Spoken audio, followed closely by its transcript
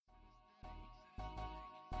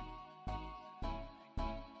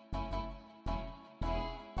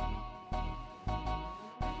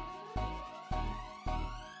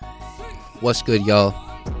What's good, y'all?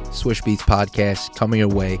 Swish Beats Podcast coming your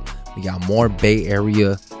way. We got more Bay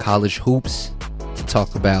Area college hoops to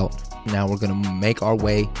talk about. Now we're going to make our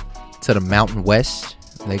way to the Mountain West.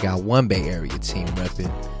 They got one Bay Area team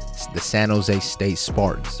repping. It's the San Jose State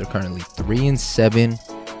Spartans. They're currently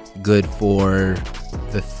 3-7, good for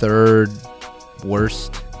the third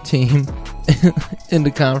worst team in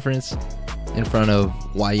the conference, in front of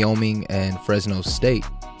Wyoming and Fresno State.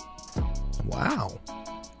 Wow.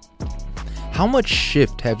 How much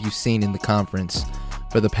shift have you seen in the conference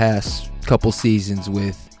for the past couple seasons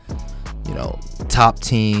with, top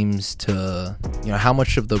teams to, how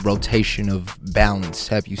much of the rotation of balance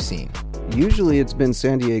have you seen? Usually it's been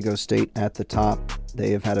San Diego State at the top.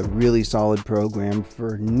 They have had a really solid program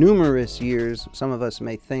for numerous years. Some of us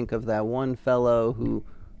may think of that one fellow who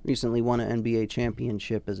recently won an NBA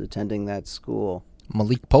championship as attending that school.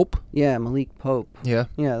 Malik Pope? Yeah, Malik Pope. Yeah.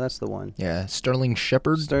 Yeah, that's the one. Yeah, Sterling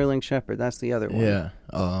Shepard? Sterling Shepard, that's the other one. Yeah.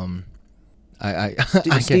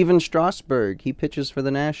 Steven Strasburg, he pitches for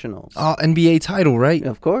the Nationals. Oh, NBA title, right?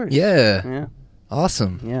 Of course. Yeah.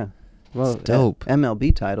 Awesome. Yeah. Well, it's dope.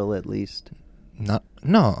 MLB title, at least.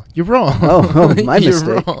 No, you're wrong. Oh, my you're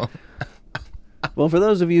mistake. Wrong. Well, for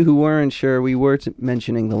those of you who weren't sure, we were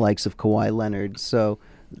mentioning the likes of Kawhi Leonard, so...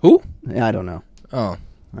 Who? I don't know. Oh.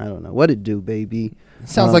 I don't know. What it do, baby?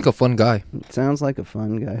 Sounds like a fun guy. Sounds like a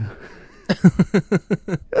fun guy.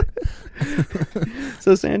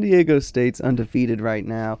 So San Diego State's undefeated right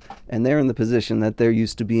now, and they're in the position that they're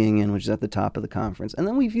used to being in, which is at the top of the conference. And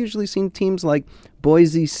then we've usually seen teams like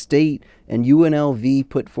Boise State and UNLV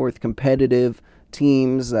put forth competitive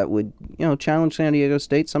teams that would, challenge San Diego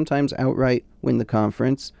State, sometimes outright win the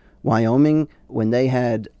conference. Wyoming, when they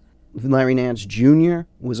had Larry Nance Jr.,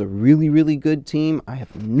 was a really, really good team. I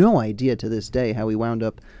have no idea to this day how he wound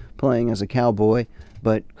up playing as a Cowboy,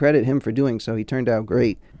 but credit him for doing so. He turned out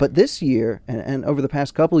great. But this year, and over the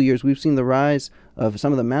past couple of years, we've seen the rise of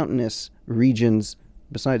some of the mountainous regions,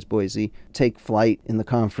 besides Boise, take flight in the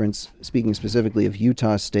conference, speaking specifically of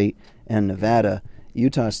Utah State and Nevada.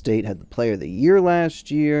 Utah State had the Player of the Year last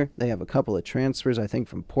year. They have a couple of transfers, I think,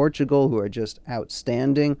 from Portugal who are just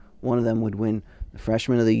outstanding. One of them would win the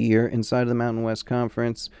Freshman of the Year inside of the Mountain West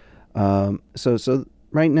Conference. So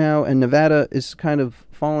right now, and Nevada is kind of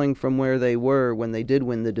falling from where they were when they did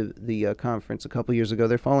win the conference a couple years ago.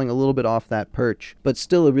 They're falling a little bit off that perch, but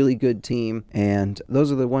still a really good team. And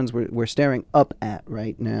those are the ones we're staring up at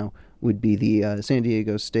right now, would be the San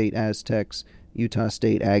Diego State Aztecs, Utah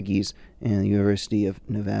State Aggies, and the University of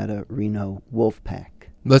Nevada, Reno Wolfpack.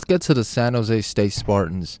 Let's get to the San Jose State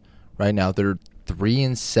Spartans right now. They're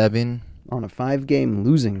 3-7. On a 5-game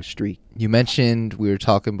losing streak. You mentioned, we were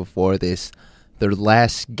talking before this, their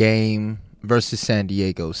last game versus San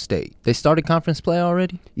Diego State. They started conference play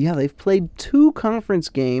already? Yeah, they've played 2 conference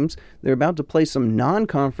games. They're about to play some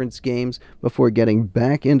non-conference games before getting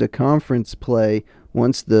back into conference play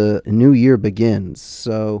once the new year begins.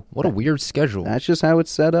 So what a weird schedule. That's just how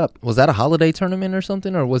it's set up. Was that a holiday tournament or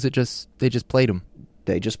something, or was it just they just played them?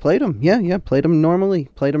 They just played them. Yeah, played them normally,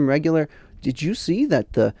 played them regular. Did you see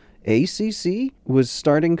that the ACC was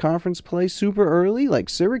starting conference play super early? Like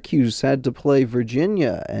Syracuse had to play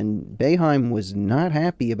Virginia, and Boeheim was not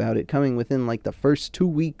happy about it coming within like the first 2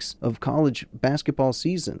 weeks of college basketball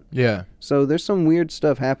season. Yeah. So there's some weird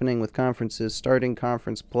stuff happening with conferences starting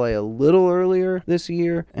conference play a little earlier this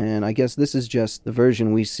year, and I guess this is just the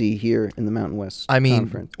version we see here in the Mountain West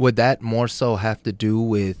Conference. Would that more so have to do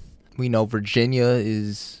with, we know Virginia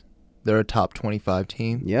they're a top 25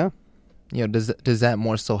 team? Yeah. Does that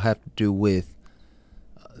more so have to do with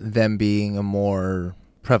them being a more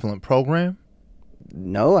prevalent program?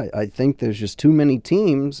 No, I think there's just too many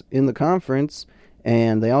teams in the conference,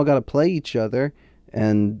 and they all got to play each other,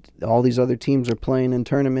 and all these other teams are playing in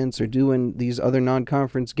tournaments or doing these other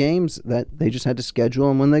non-conference games that they just had to schedule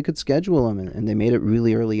them when they could schedule them, and they made it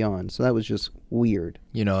really early on. So that was just weird.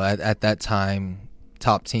 At that time,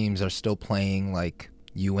 top teams are still playing like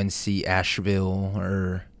UNC Asheville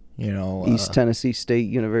or... East Tennessee State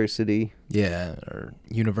University. Yeah, or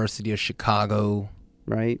University of Chicago.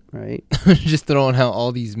 Right. Just throwing out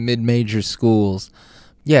all these mid-major schools.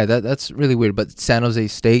 Yeah, that's really weird. But San Jose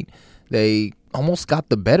State, they almost got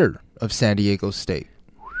the better of San Diego State.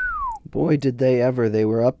 Boy, did they ever. They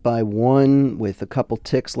were up by 1 with a couple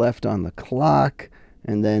ticks left on the clock,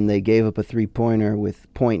 and then they gave up a three-pointer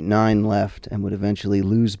with .9 left and would eventually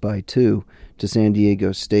lose by 2 to San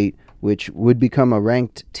Diego State, which would become a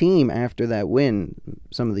ranked team after that win.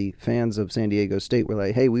 Some of the fans of San Diego State were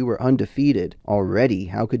like, hey, we were undefeated already.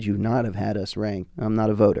 How could you not have had us ranked? I'm not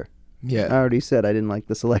a voter. Yeah. I already said I didn't like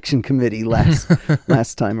the selection committee last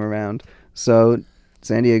time around. So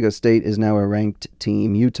San Diego State is now a ranked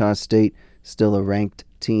team. Utah State still a ranked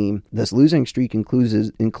team. This losing streak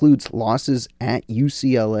includes losses at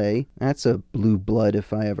UCLA. That's a blue blood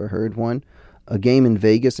if I ever heard one. A game in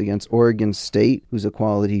Vegas against Oregon State, who's a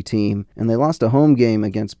quality team, and they lost a home game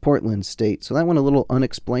against Portland State, so that one a little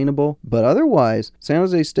unexplainable. But otherwise, San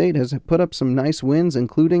Jose State has put up some nice wins,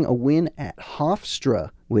 including a win at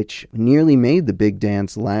Hofstra, which nearly made the big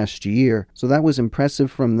dance last year. So that was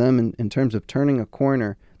impressive from them in terms of turning a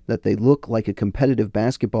corner, that they look like a competitive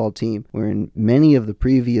basketball team, where in many of the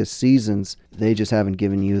previous seasons, they just haven't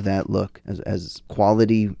given you that look as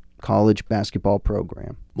quality college basketball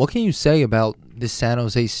program. What can you say about this San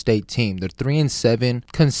Jose State team? They're 3-7,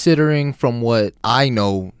 considering from what I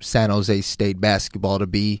know San Jose State basketball to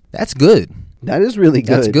be. That's good. That is really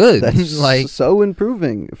good. That's good. That's like so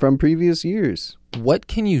improving from previous years. What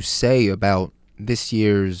can you say about this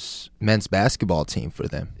year's men's basketball team for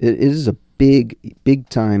them? It is a big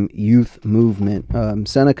time youth movement.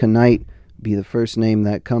 Seneca Knight be the first name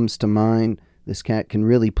that comes to mind. This cat can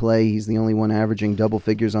really play. He's the only one averaging double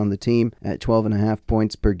figures on the team at 12.5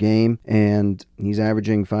 points per game, and he's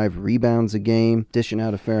averaging 5 rebounds a game, dishing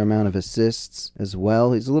out a fair amount of assists as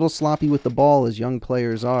well. He's a little sloppy with the ball, as young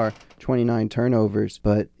players are, 29 turnovers,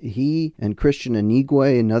 but he and Christian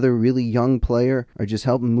Anigwe, another really young player, are just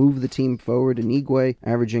helping move the team forward. Anigwe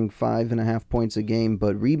averaging 5.5 points a game,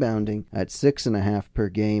 but rebounding at 6.5 per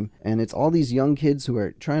game, and it's all these young kids who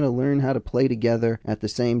are trying to learn how to play together at the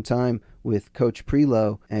same time with Coach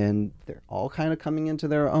Prelo, and they're all kind of coming into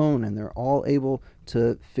their own, and they're all able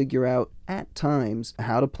to figure out at times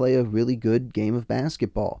how to play a really good game of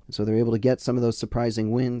basketball. So they're able to get some of those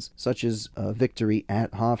surprising wins, such as a victory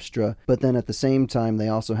at Hofstra, but then at the same time they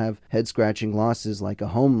also have head-scratching losses like a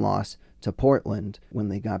home loss to Portland when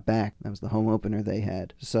they got back. That was the home opener they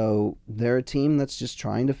had. So they're a team that's just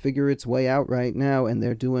trying to figure its way out right now, and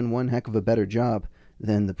they're doing one heck of a better job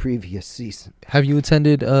than the previous season. Have you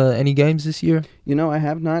attended any games this year? You know, I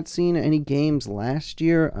have not seen any games last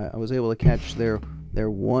year. I was able to catch their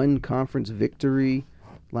one conference victory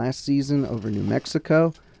last season over New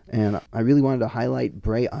Mexico, and I really wanted to highlight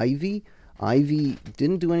Bray Ivy. Ivy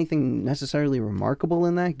didn't do anything necessarily remarkable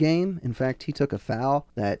in that game. In fact, he took a foul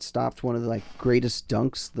that stopped one of the greatest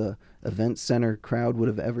dunks the event center crowd would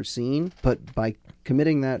have ever seen. But by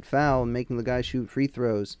committing that foul and making the guy shoot free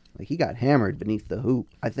throws, he got hammered beneath the hoop.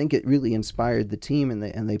 I think it really inspired the team, and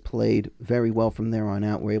they played very well from there on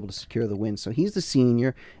out. Were able to secure the win. So he's the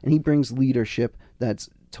senior, and he brings leadership that's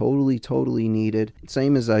totally needed.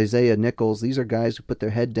 Same as Isaiah Nichols. These are guys who put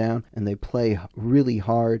their head down and they play really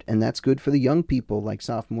hard, and that's good for the young people like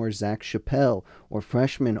sophomore Zach Chappelle or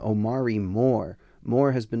freshman Omari Moore.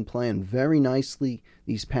 Moore has been playing very nicely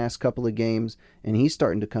these past couple of games, and he's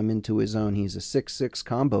starting to come into his own. He's a 6'6"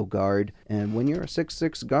 combo guard, and when you're a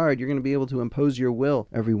 6'6" guard, you're going to be able to impose your will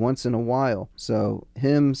every once in a while. So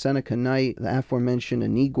him, Seneca Knight, the aforementioned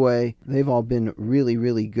Anigwe, they've all been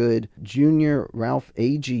really good. Junior Ralph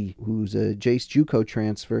Agee, who's a Jace JUCO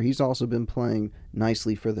transfer, he's also been playing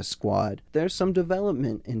nicely for the squad. There's some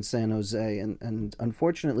development in San Jose, and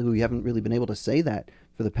unfortunately we haven't really been able to say that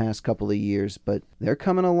for the past couple of years, but they're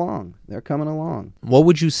coming along. What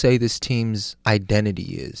would you say this team's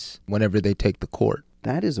identity is whenever they take the court?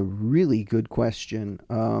 That is a really good question.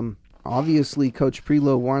 Obviously, Coach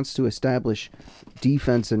Prelo wants to establish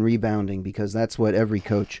defense and rebounding because that's what every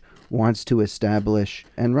coach wants to establish.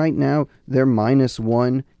 And right now, they're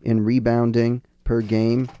 -1 in rebounding per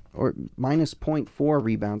game, or minus 0.4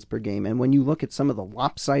 rebounds per game. And when you look at some of the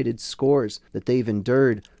lopsided scores that they've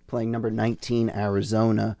endured, playing number 19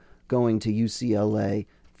 Arizona, going to UCLA,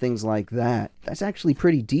 things like that, that's actually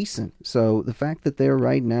pretty decent. So the fact that they're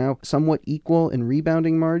right now somewhat equal in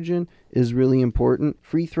rebounding margin is really important.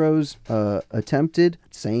 Free throws attempted,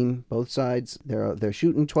 same, both sides. They're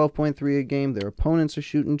shooting 12.3 a game. Their opponents are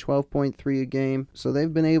shooting 12.3 a game. So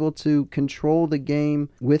they've been able to control the game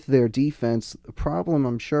with their defense. The problem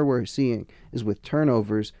I'm sure we're seeing is with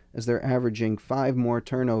turnovers, as they're averaging 5 more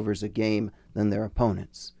turnovers a game than their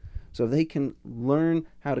opponents. So if they can learn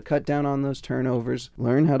how to cut down on those turnovers,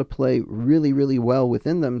 learn how to play really well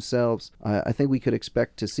within themselves, I think we could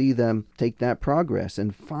expect to see them take that progress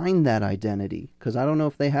and find that identity. Because I don't know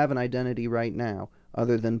if they have an identity right now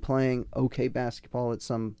other than playing okay basketball at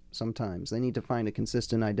sometimes. They need to find a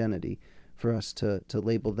consistent identity for us to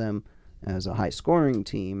label them as a high-scoring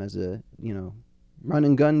team, as a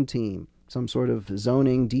run-and-gun team, some sort of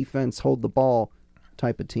zoning, defense, hold-the-ball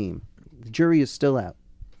type of team. The jury is still out.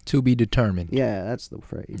 To be determined. Yeah, that's the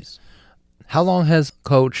phrase. How long has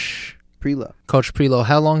Coach Prelo,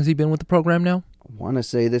 how long has he been with the program now? want to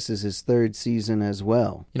say this is his third season as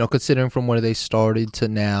well. You know, considering from where they started to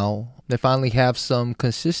now, they finally have some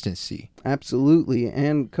consistency. Absolutely,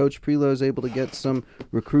 and Coach Prelo is able to get some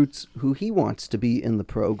recruits who he wants to be in the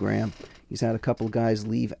program. He's had a couple guys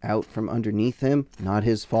leave out from underneath him. Not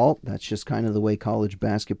his fault. That's just kind of the way college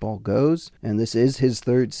basketball goes. And this is his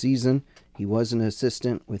third season. He was an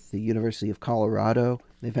assistant with the University of Colorado.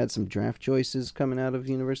 They've had some draft choices coming out of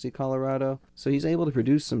University of Colorado. So he's able to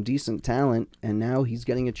produce some decent talent, and now he's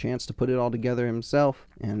getting a chance to put it all together himself.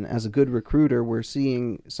 And as a good recruiter, we're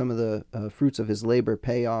seeing some of the fruits of his labor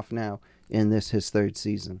pay off now in his third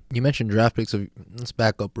season. You mentioned draft picks. Let's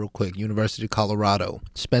back up real quick. University of Colorado,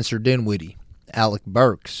 Spencer Dinwiddie, Alec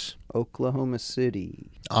Burks, Oklahoma City,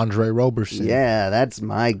 Andre Roberson. Yeah, that's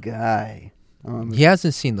my guy. He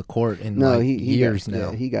hasn't seen the court in years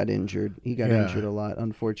now. Yeah, he got injured. He got injured a lot,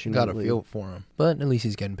 unfortunately. Got to feel for him. But at least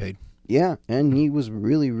he's getting paid. Yeah, and he was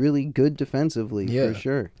really, really good defensively, for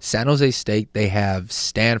sure. San Jose State, they have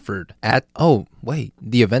Stanford at... Oh, wait.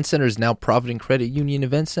 The event center is now Provident Credit Union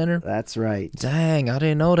Event Center? That's right. Dang, I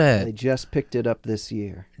didn't know that. They just picked it up this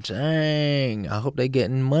year. Dang, I hope they're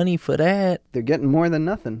getting money for that. They're getting more than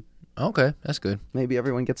nothing. Okay, that's good. Maybe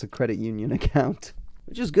everyone gets a credit union account,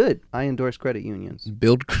 which is good. I endorse credit unions.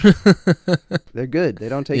 Build... They're good. They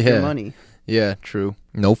don't take your money. Yeah, true.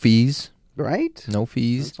 No fees. Right? No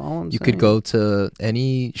fees. That's all I'm saying. You could go to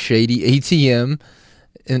any shady ATM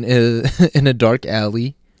in a dark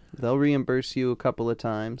alley. They'll reimburse you a couple of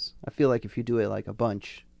times. I feel like if you do it like a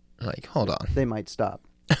bunch, like, hold on, they might stop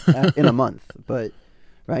in a month. But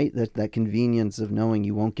right, that convenience of knowing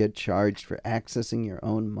you won't get charged for accessing your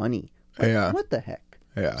own money. What the heck?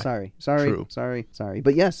 Yeah. Sorry. True. Sorry.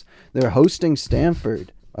 But yes, they're hosting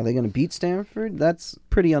Stanford. Are they going to beat Stanford? That's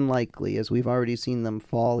pretty unlikely, as we've already seen them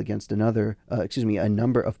fall against a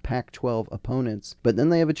number of Pac-12 opponents. But then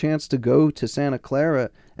they have a chance to go to Santa Clara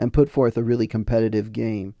and put forth a really competitive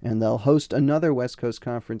game. And they'll host another West Coast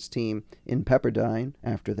Conference team in Pepperdine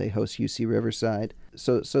after they host UC Riverside.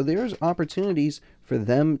 So there's opportunities for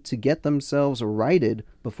them to get themselves righted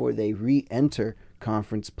before they re-enter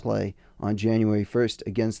conference play on January 1st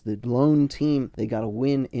against the lone team they got to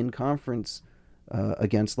win in conference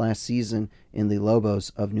against last season in the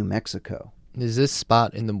Lobos of New Mexico. Is this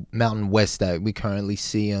spot in the Mountain West that we currently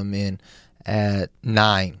see them in at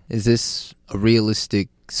 9, is this a realistic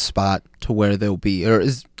spot to where they'll be? Or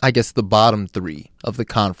is, I guess, the bottom 3 of the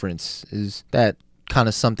conference, is that kind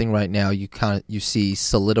of something right now you see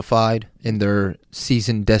solidified in their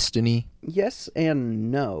season destiny? Yes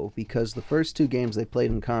and no, because the first 2 games they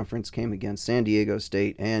played in conference came against San Diego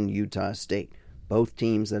State and Utah State. Both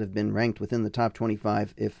teams that have been ranked within the top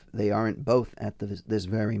 25 if they aren't both at this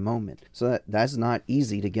very moment. So that's not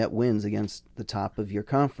easy to get wins against the top of your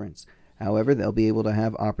conference. However, they'll be able to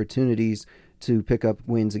have opportunities to pick up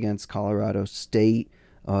wins against Colorado State,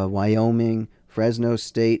 Wyoming, Fresno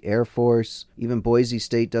State, Air Force. Even Boise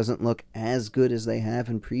State doesn't look as good as they have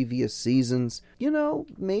in previous seasons.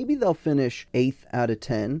 Maybe they'll finish 8th out of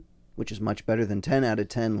 10. Which is much better than 10 out of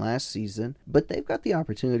 10 last season. But they've got the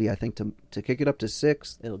opportunity, I think, to kick it up to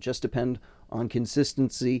 6th. It'll just depend on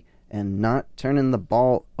consistency and not turning the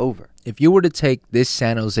ball over. If you were to take this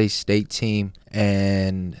San Jose State team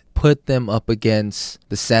and put them up against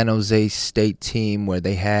the San Jose State team where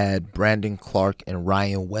they had Brandon Clark and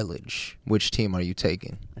Ryan Wellage, which team are you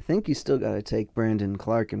taking? I think you still got to take Brandon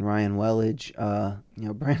Clark and Ryan Wellage.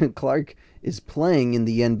 Brandon Clark is playing in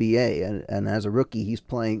the NBA, and as a rookie, he's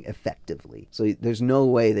playing effectively. So there's no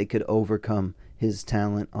way they could overcome his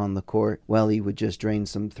talent on the court. Well, he would just drain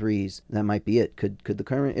some threes. That might be it. Could the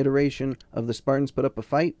current iteration of the Spartans put up a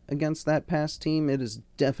fight against that past team? It is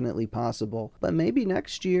definitely possible. But maybe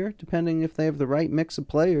next year, depending if they have the right mix of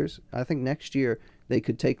players, I think next year they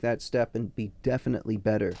could take that step and be definitely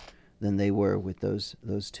better than they were with those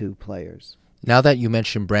 2 players. Now that you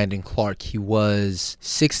mentioned Brandon Clark, he was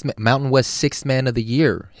Mountain West 6th Man of the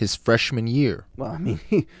Year his freshman year. Well, I mean,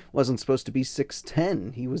 he wasn't supposed to be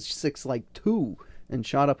 6'10". He was 6'2" and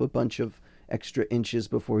shot up a bunch of extra inches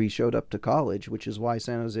before he showed up to college, which is why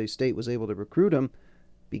San Jose State was able to recruit him,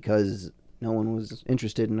 because no one was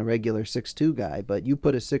interested in a regular 6'2" guy. But you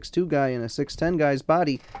put a 6'2" guy in a 6'10" guy's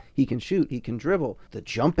body, he can shoot, he can dribble. The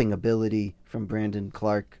jumping ability from Brandon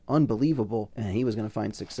Clark, unbelievable, and he was going to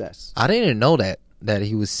find success. I didn't know that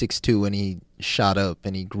he was 6'2" and he shot up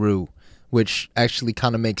and he grew, which actually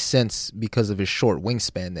kind of makes sense because of his short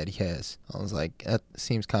wingspan that he has. I was like, that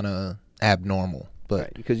seems kind of abnormal. But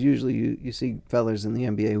right, because usually you see fellas in the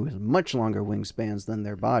NBA with much longer wingspans than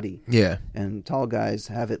their body. Yeah. And tall guys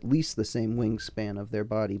have at least the same wingspan of their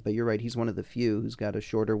body. But you're right, he's one of the few who's got a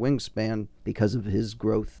shorter wingspan because of his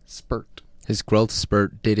growth spurt. his growth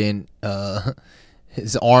spurt didn't.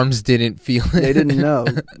 His arms didn't feel it. They didn't know.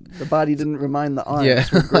 The body didn't remind the arms. Yeah.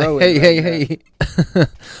 Were growing hey.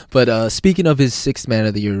 But speaking of his Sixth Man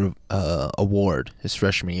of the Year award, his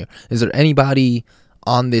freshman year, is there anybody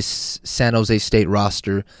on this San Jose State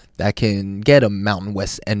roster that can get a Mountain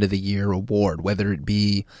West End of the Year award, whether it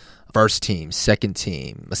be first team, second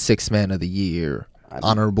team, a Sixth Man of the Year,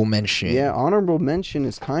 honorable mention? Yeah, honorable mention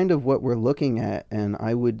is kind of what we're looking at, and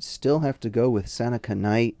I would still have to go with Seneca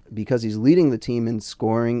Knight because he's leading the team in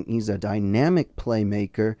scoring. He's a dynamic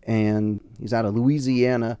playmaker, and he's out of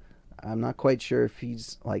Louisiana. I'm not quite sure if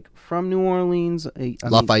he's from New Orleans.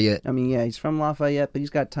 Lafayette. Yeah, he's from Lafayette, but he's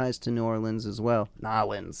got ties to New Orleans as well.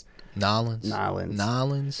 Nolans. In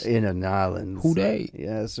a Nolans. Who they?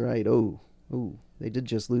 Yeah, that's right. Oh, they did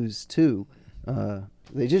just lose two.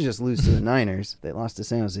 They did just lose to the Niners. They lost to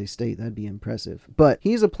San Jose State. That'd be impressive. But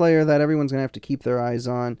he's a player that everyone's going to have to keep their eyes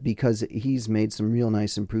on because he's made some real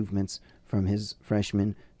nice improvements from his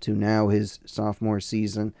freshman to now his sophomore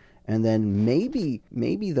season. And then maybe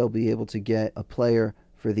they'll be able to get a player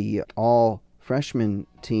for the all-freshman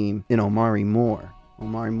team in Omari Moore.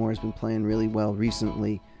 Omari Moore has been playing really well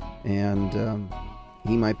recently, and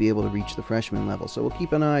he might be able to reach the freshman level. So we'll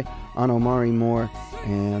keep an eye on Omari Moore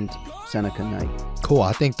and Seneca Knight. Cool.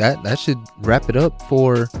 I think that should wrap it up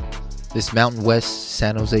for this Mountain West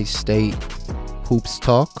San Jose State hoops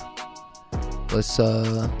talk. Let's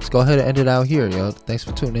go ahead and end it out here, yo. Thanks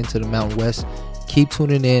for tuning in to the Mountain West. Keep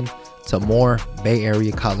tuning in to more Bay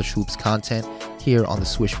Area college hoops content here on the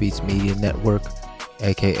Swish Beats Media Network,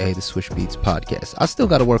 aka the Swish Beats Podcast. I still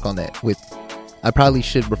got to work on that. I probably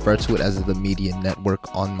should refer to it as the Media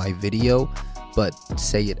Network on my video, but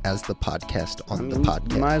say it as the podcast on the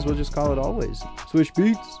podcast. You might as well just call it always Swish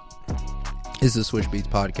Beats. It's the Swish Beats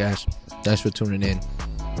Podcast. Thanks for tuning in.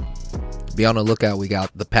 Be on the lookout. We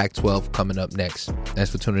got the Pac-12 coming up next.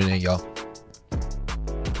 Thanks for tuning in, y'all.